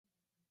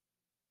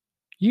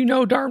You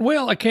know darn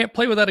well I can't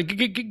play without a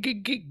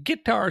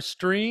guitar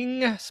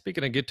string.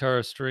 Speaking of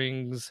guitar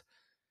strings,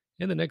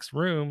 in the next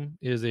room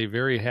is a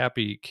very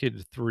happy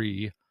kid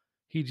 3.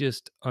 He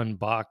just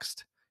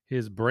unboxed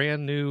his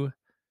brand new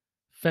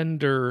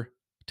Fender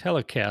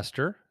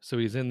Telecaster. So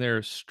he's in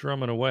there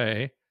strumming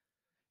away.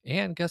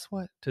 And guess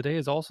what? Today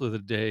is also the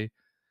day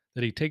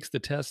that he takes the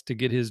test to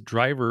get his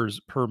driver's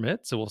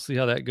permit. So we'll see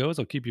how that goes.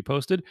 I'll keep you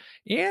posted.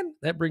 And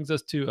that brings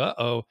us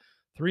to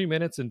 3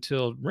 minutes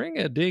until ring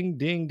a ding,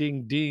 ding,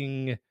 ding,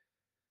 ding.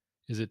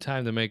 Is it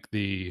time to make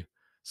the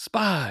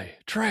spy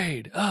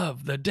trade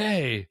of the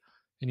day?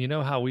 And you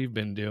know how we've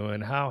been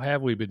doing. How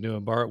have we been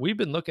doing, Bart? We've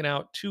been looking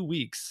out 2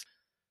 weeks.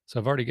 So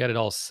I've already got it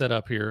all set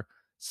up here.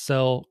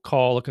 Sell,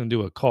 call, looking to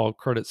do a call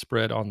credit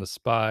spread on the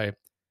spy.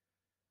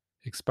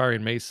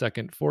 Expiring May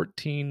 2nd,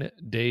 14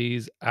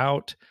 days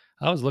out.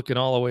 I was looking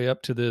all the way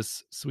up to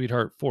this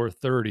Sweetheart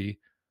 430,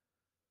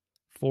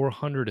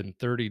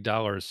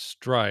 $430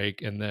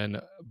 strike, and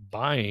then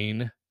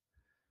buying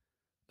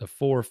the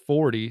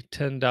 440,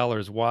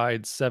 $10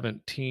 wide,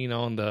 17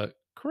 on the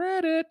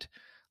credit.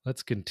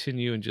 Let's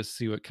continue and just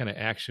see what kind of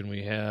action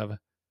we have.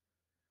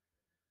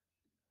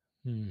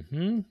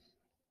 We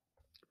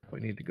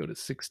need to go to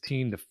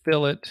 16 to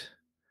fill it.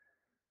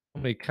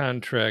 How many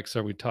contracts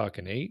are we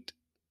talking? 8?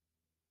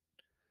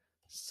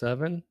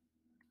 7?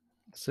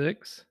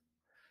 6?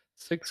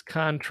 6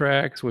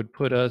 contracts would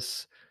put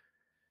us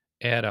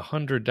at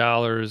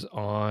 $100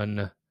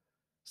 on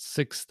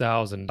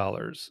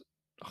 $6,000.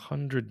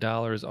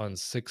 $100 on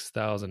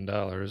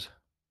 $6,000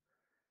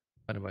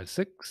 divided by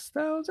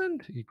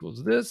 6,000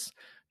 equals this,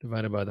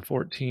 divided by the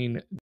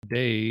 14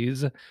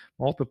 days,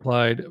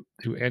 multiplied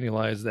to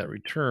annualize that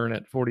return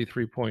at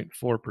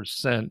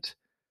 43.4%.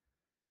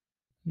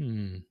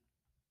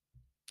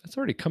 That's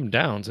already come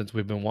down since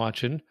we've been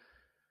watching.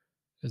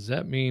 Does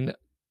that mean,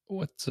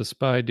 what's the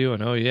spy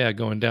doing? Oh yeah,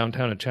 going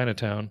downtown to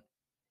Chinatown.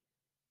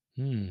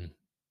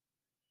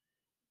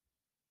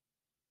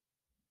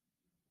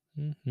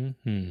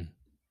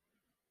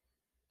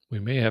 We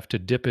may have to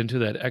dip into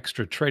that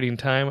extra trading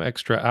time,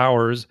 extra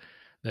hours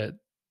that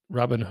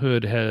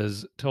Robinhood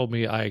has told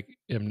me I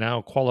am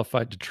now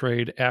qualified to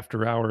trade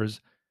after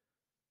hours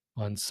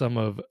on some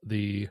of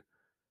the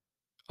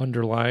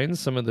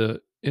underlines, some of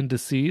the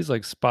indices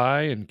like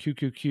SPY and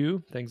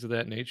QQQ, things of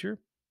that nature.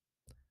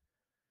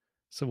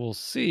 So we'll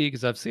see,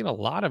 because I've seen a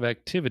lot of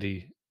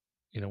activity,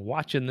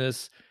 watching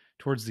this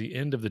towards the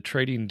end of the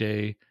trading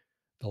day,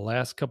 the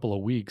last couple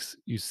of weeks.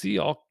 You see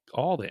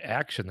all the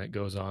action that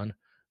goes on.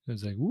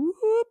 It's like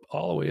whoop,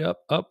 all the way up,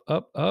 up,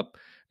 up, up,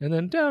 and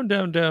then down,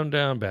 down, down,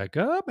 down, back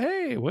up.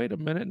 Hey, wait a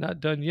minute, not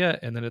done yet.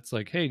 And then it's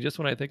like, hey, just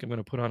when I think I'm going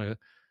to put on a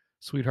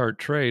sweetheart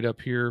trade up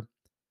here,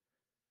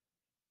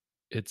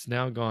 it's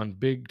now gone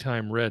big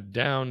time red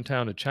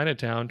downtown to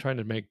Chinatown, trying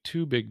to make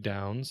 2 big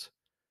downs.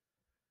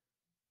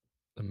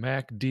 The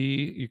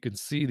MACD, you can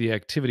see the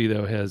activity,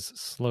 though, has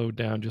slowed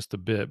down just a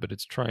bit, but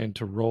it's trying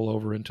to roll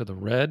over into the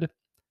red.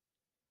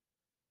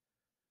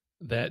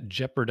 That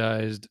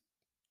jeopardized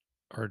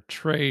our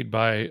trade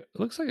by, it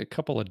looks like a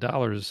couple of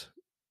dollars,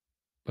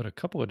 but a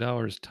couple of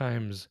dollars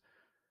times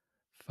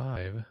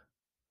 5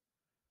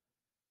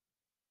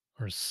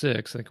 or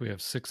 6. I think we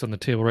have 6 on the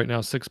table right now,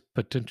 6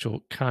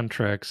 potential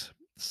contracts.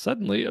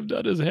 Suddenly, I'm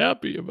not as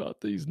happy about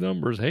these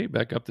numbers. Hey,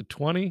 back up to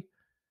 20.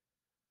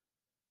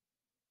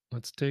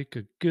 Let's take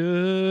a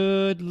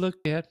good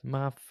look at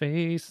my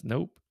face.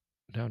 Nope.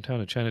 Downtown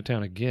to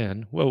Chinatown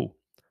again. Whoa.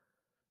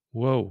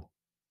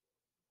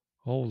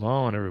 Hold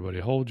on, everybody.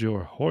 Hold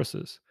your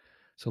horses.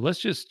 So let's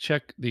just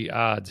check the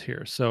odds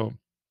here. So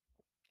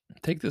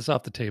take this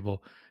off the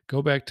table.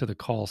 Go back to the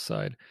call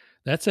side.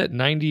 That's at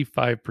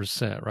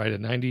 95%, right? A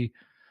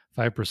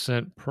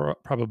 95%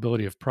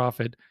 probability of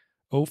profit.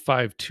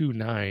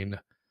 0529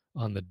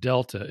 on the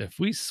delta. If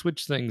we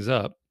switch things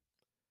up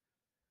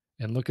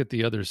and look at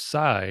the other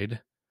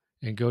side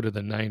and go to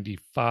the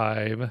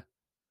 95,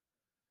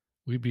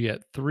 we'd be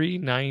at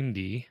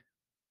 390.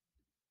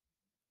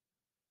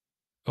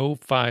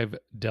 05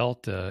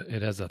 delta.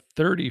 It has a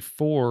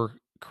 34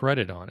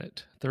 credit on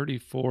it,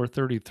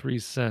 33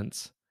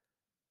 cents.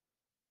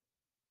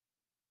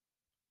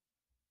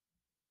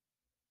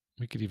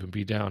 We could even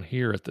be down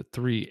here at the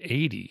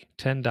 380,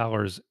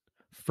 $10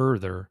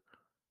 further.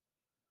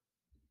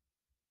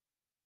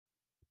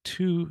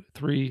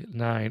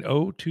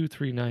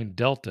 239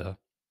 delta.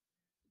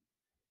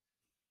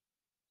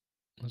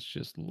 Let's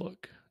just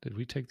look. Did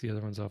we take the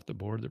other ones off the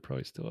board? They're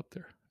probably still up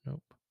there.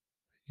 Nope.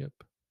 Yep.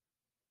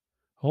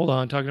 Hold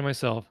on, talking to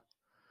myself.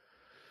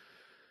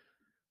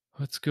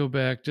 Let's go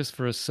back just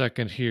for a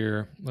second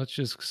here. Let's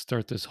just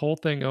start this whole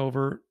thing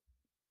over.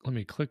 Let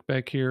me click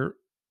back here.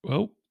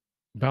 Oh,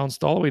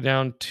 bounced all the way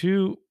down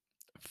to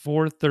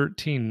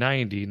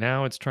 413.90.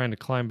 Now it's trying to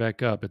climb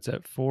back up. It's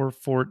at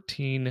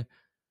 414.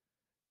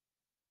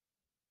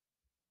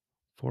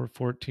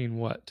 414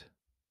 what?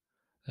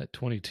 That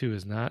 22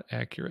 is not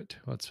accurate.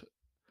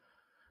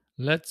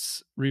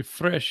 Let's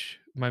refresh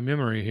my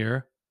memory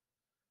here.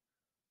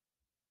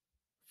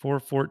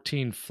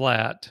 414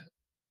 flat.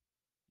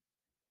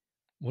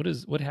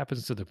 What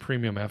happens to the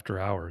premium after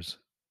hours?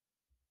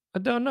 I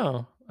don't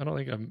know. I don't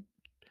think I'm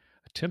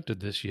attempted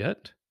this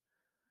yet.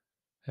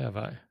 Have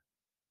I?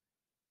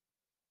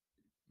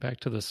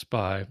 Back to the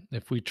SPY.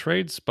 If we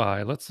trade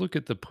SPY, let's look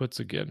at the puts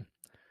again.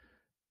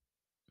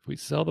 If we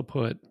sell the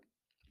put,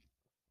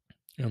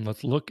 and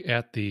let's look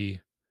at the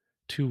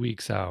 2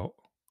 weeks out.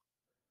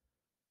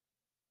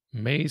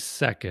 May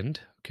 2nd,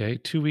 okay,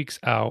 2 weeks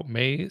out,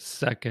 May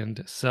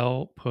 2nd,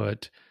 sell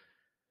put,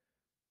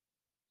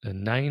 a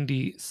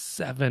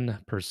 97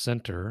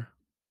 percenter,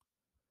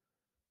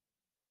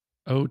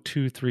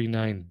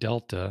 0239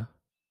 delta.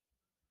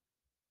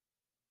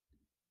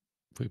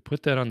 If we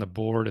put that on the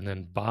board and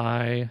then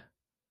buy,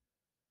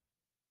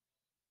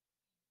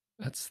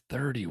 that's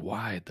 30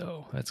 wide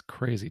though. That's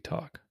crazy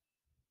talk.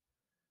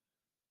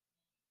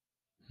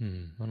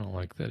 I don't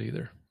like that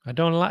either. I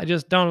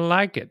just don't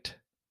like it.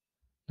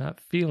 Not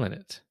feeling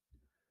it.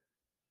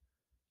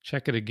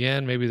 Check it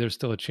again. Maybe there's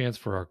still a chance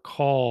for our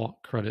call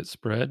credit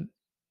spread.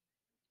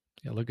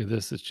 Yeah, look at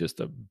this. It's just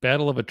a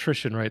battle of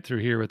attrition right through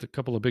here with a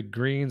couple of big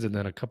greens and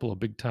then a couple of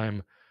big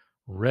time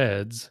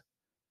reds.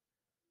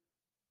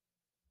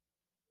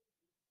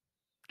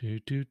 Do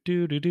do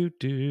do do do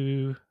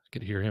do. I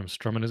could hear him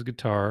strumming his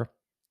guitar.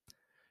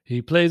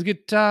 He plays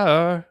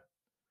guitar.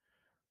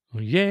 Oh,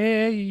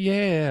 yeah,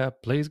 yeah,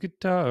 plays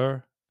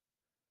guitar.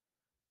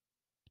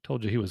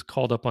 Told you he was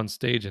called up on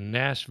stage in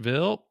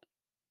Nashville.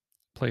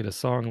 Played a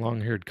song,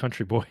 Long Haired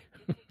Country Boy.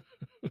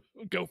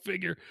 Go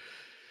figure.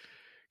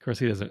 Of course,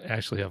 he doesn't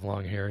actually have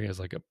long hair. He has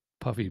like a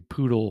puffy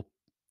poodle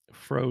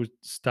fro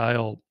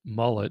style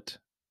mullet.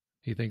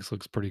 He thinks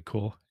looks pretty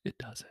cool. It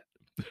doesn't.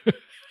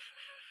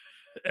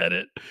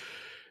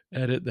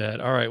 Edit that.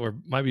 All right, we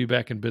might be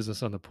back in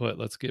business on the put.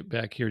 Let's get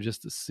back here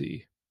just to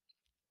see.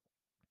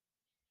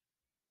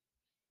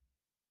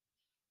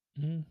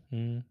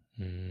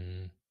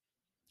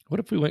 What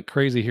if we went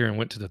crazy here and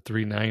went to the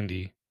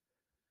 390?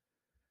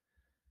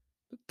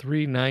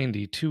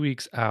 390, 2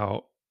 weeks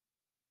out.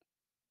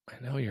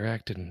 I know you're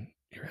acting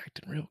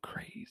real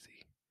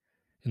crazy.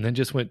 And then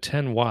just went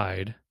 10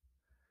 wide.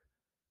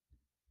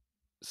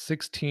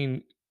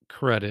 16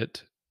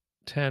 credit,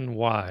 10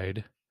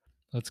 wide.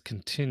 Let's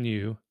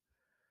continue.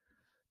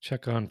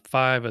 Check on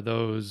 5 of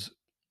those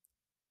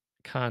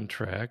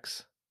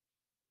contracts.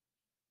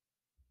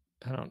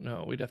 I don't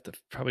know. We'd have to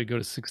probably go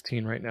to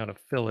 16 right now to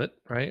fill it,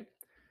 right?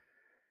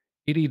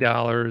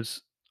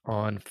 $80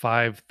 on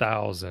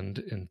 5,000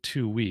 in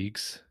 2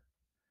 weeks.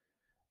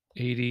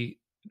 80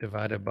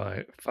 divided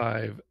by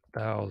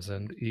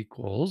 5,000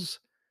 equals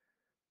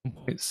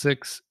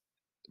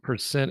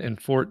 1.6% in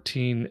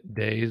 14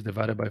 days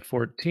divided by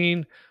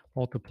 14,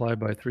 multiplied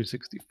by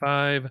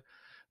 365,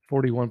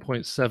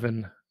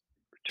 41.7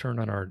 return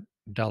on our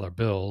dollar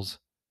bills.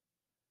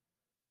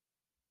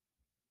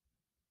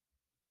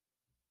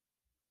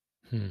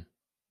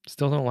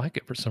 Still don't like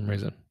it for some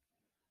reason.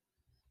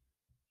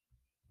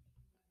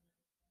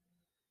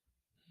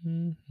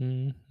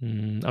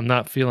 I'm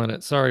not feeling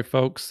it. Sorry,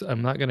 folks.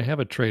 I'm not going to have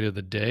a trade of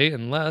the day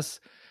unless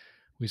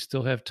we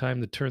still have time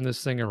to turn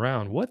this thing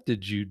around. What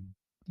did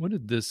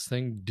this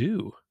thing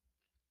do?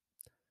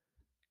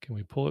 Can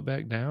we pull it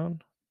back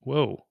down?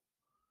 Whoa.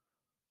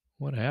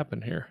 What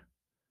happened here?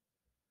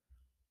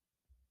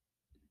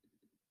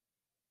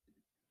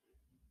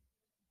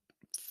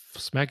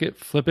 Smack it,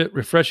 flip it,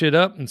 refresh it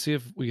up, and see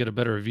if we get a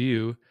better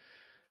view.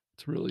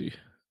 It's really,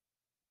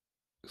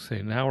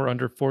 say, now we're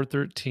under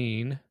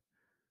 413.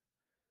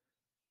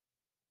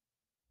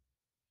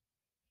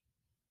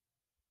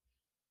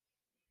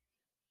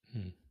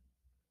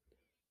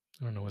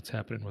 I don't know what's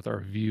happening with our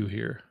view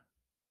here.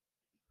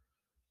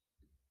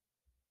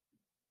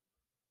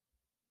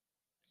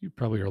 You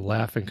probably are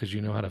laughing because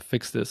you know how to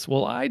fix this.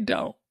 Well, I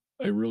don't.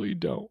 I really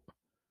don't.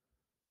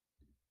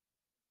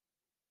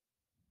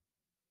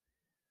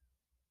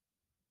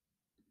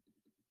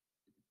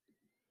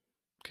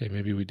 Okay,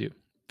 maybe we do.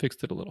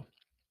 Fixed it a little.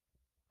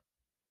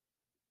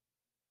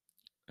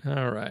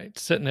 All right,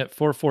 sitting at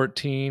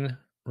 414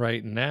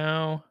 right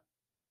now.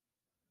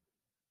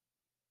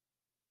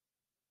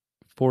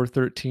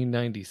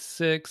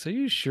 413.96. Are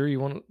you sure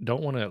you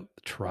don't want to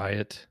try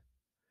it?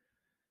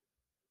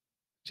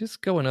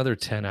 Just go another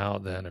 10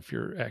 out then if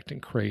you're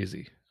acting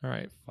crazy. All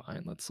right,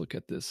 fine. Let's look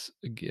at this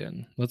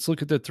again. Let's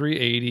look at the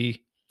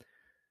 380.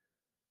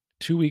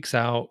 2 weeks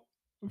out,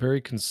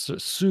 very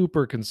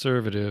super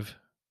conservative,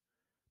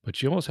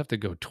 but you almost have to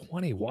go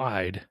 20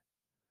 wide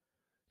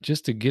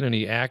just to get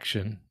any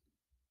action.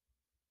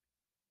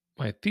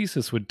 My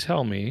thesis would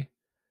tell me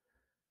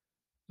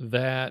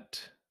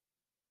that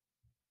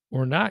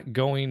we're not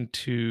going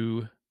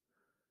to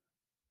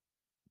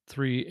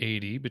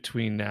 380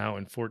 between now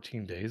and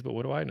 14 days, but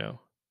what do I know?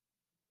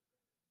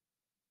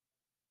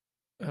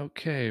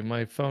 Okay,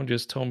 my phone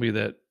just told me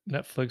that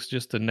Netflix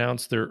just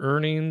announced their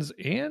earnings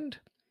and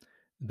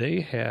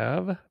they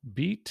have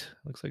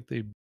looks like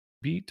they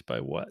beat by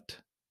what?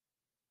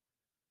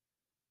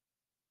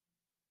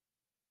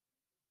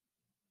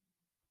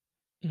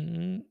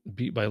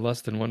 Beat by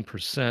less than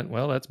 1%.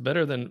 Well, that's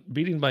better than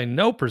beating by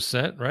no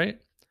percent, right?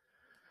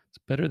 It's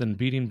better than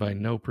beating by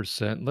no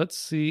percent. Let's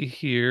see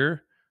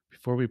here.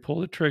 Before we pull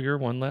the trigger,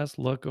 one last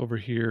look over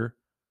here.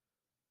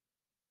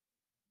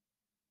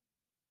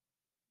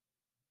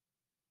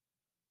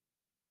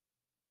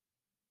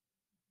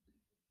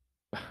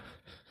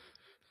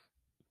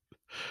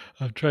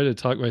 I'm trying to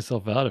talk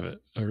myself out of it.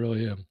 I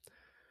really am.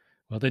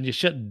 Well, then you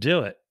shouldn't do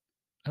it.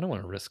 I don't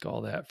want to risk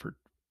all that for.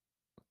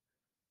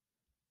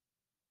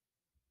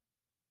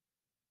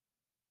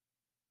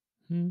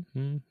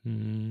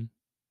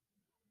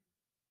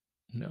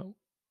 No.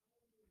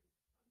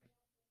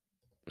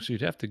 So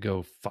you'd have to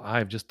go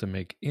 5 just to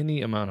make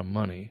any amount of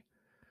money.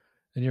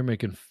 And you're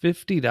making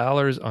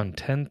 $50 on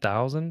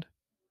 10,000?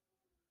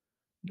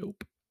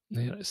 Nope.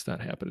 Yeah, it's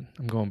not happening.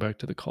 I'm going back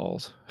to the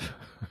calls.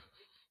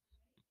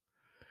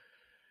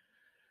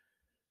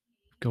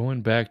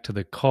 Going back to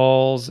the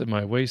calls. Am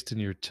I wasting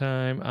your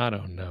time? I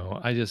don't know.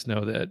 I just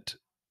know that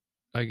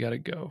I got to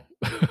go.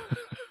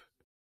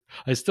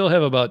 I still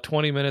have about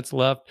 20 minutes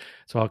left,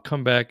 so I'll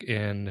come back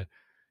and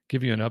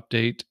give you an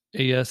update,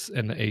 AS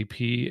and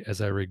AP, as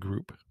I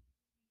regroup.